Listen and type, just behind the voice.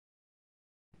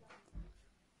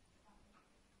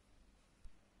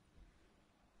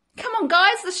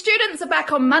guys, the students are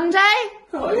back on Monday.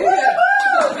 Oh, yeah.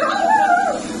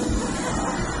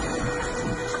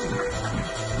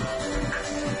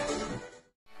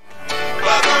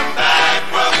 Welcome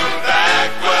back, welcome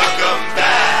back, welcome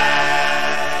back.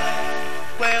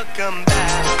 Welcome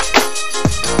back.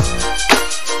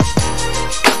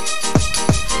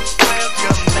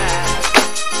 Welcome back.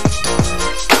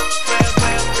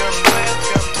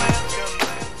 Welcome.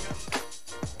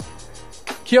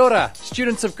 Kia ora,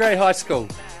 students of Grey High School.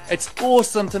 It's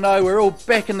awesome to know we're all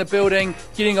back in the building,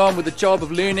 getting on with the job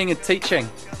of learning and teaching.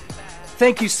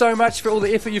 Thank you so much for all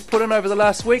the effort you've put in over the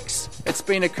last weeks. It's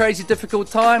been a crazy difficult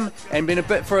time and been a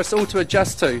bit for us all to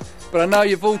adjust to. But I know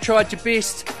you've all tried your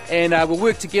best, and we'll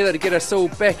work together to get us all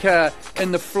back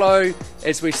in the flow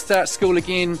as we start school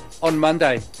again on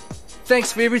Monday.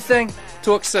 Thanks for everything.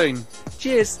 Talk soon.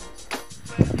 Cheers.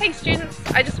 Hey students,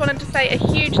 I just wanted to say a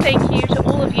huge thank you to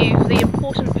all of you for the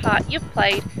important part you've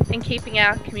played in keeping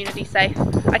our community safe.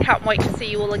 I can't wait to see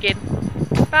you all again.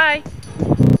 Bye!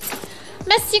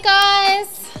 Missed you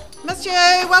guys! Missed you!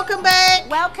 Welcome back!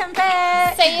 Welcome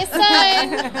back! See you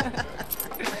soon!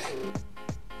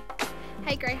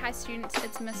 Hey Grey High students,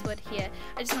 it's Miss Wood here.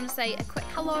 I just want to say a quick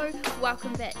hello,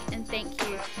 welcome back and thank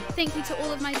you. Thank you to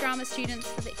all of my drama students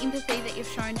for the empathy that you've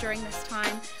shown during this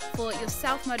time, for your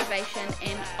self-motivation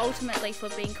and ultimately for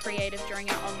being creative during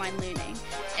our online learning.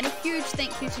 And a huge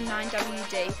thank you to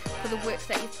 9WD for the work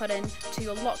that you've put in to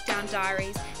your lockdown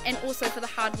diaries and also for the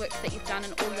hard work that you've done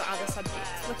in all your other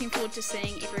subjects. Looking forward to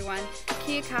seeing everyone.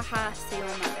 Kia kaha, see you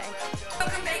on Monday.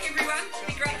 Welcome back everyone, it'd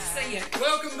be great to see you.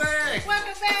 Welcome back!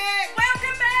 Welcome back!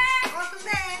 Welcome back! Welcome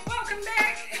back! Welcome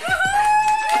back!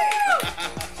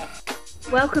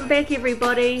 Welcome back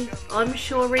everybody. I'm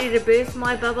sure ready to burst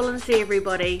my bubble and see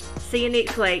everybody. See you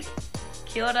next week.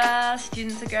 Kia ora,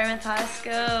 students of Greymouth High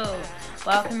School.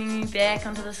 Welcoming you back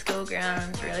onto the school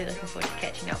grounds. Really looking forward to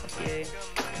catching up with you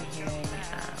and hearing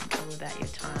all about your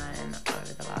time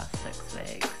over the last 6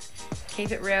 weeks.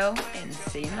 Keep it real and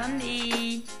see you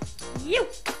Monday. You.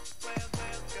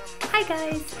 Hi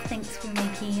guys, thanks for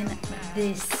making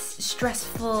this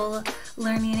stressful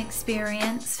learning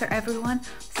experience for everyone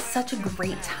such a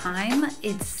great time.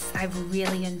 I've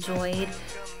really enjoyed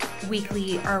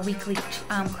our weekly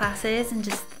classes and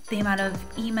just the amount of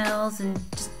emails and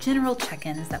just general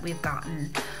check-ins that we've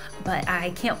gotten. But I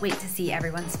can't wait to see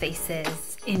everyone's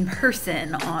faces in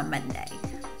person on Monday.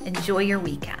 Enjoy your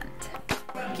weekend.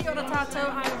 Kia ora tātou,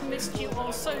 I have missed you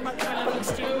all so much, my lovely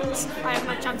students. I haven't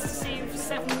had a chance to see you for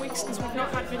 7 weeks because we've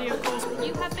not had video calls, but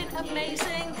you have been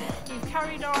amazing. You've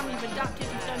carried on, you've adapted,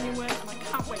 you've done your work, and I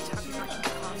can't wait to have you back in the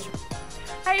classroom.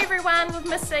 Hey everyone, we've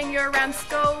missed seeing you around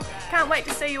school. Can't wait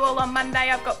to see you all on Monday.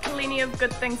 I've got plenty of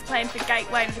good things planned for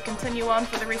Gateway to continue on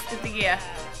for the rest of the year.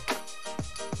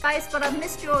 Face, but I've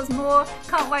missed yours more.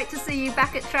 Can't wait to see you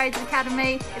back at Trades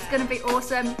Academy. It's going to be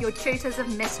awesome. Your tutors have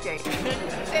missed you.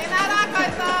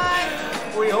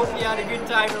 We hope you had a good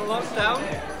time in lockdown.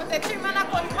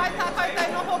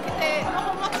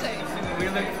 We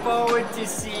look forward to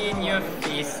seeing your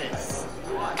faces.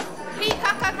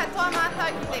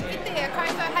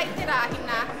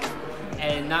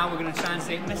 And now we're going to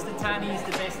translate. Mr. Tani is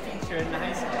the best teacher in the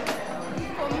high school.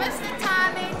 Mr.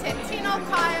 Tani, te tino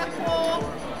kaya ko,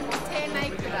 tēnei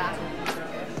kura.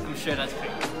 I'm sure that's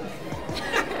great.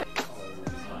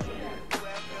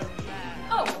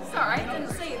 Oh, sorry,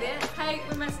 didn't see you there. Hey,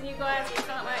 we're missing you guys. We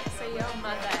can't wait to see you on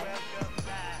Monday.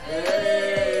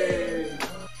 Yay!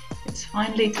 It's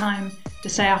finally time to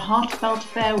say a heartfelt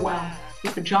farewell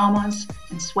with pajamas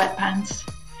and sweatpants.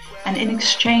 And in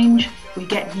exchange, we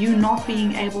get you not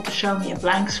being able to show me a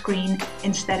blank screen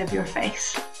instead of your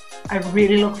face. I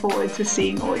really look forward to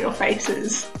seeing all your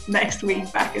faces next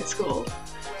week back at school.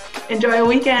 Enjoy your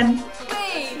weekend!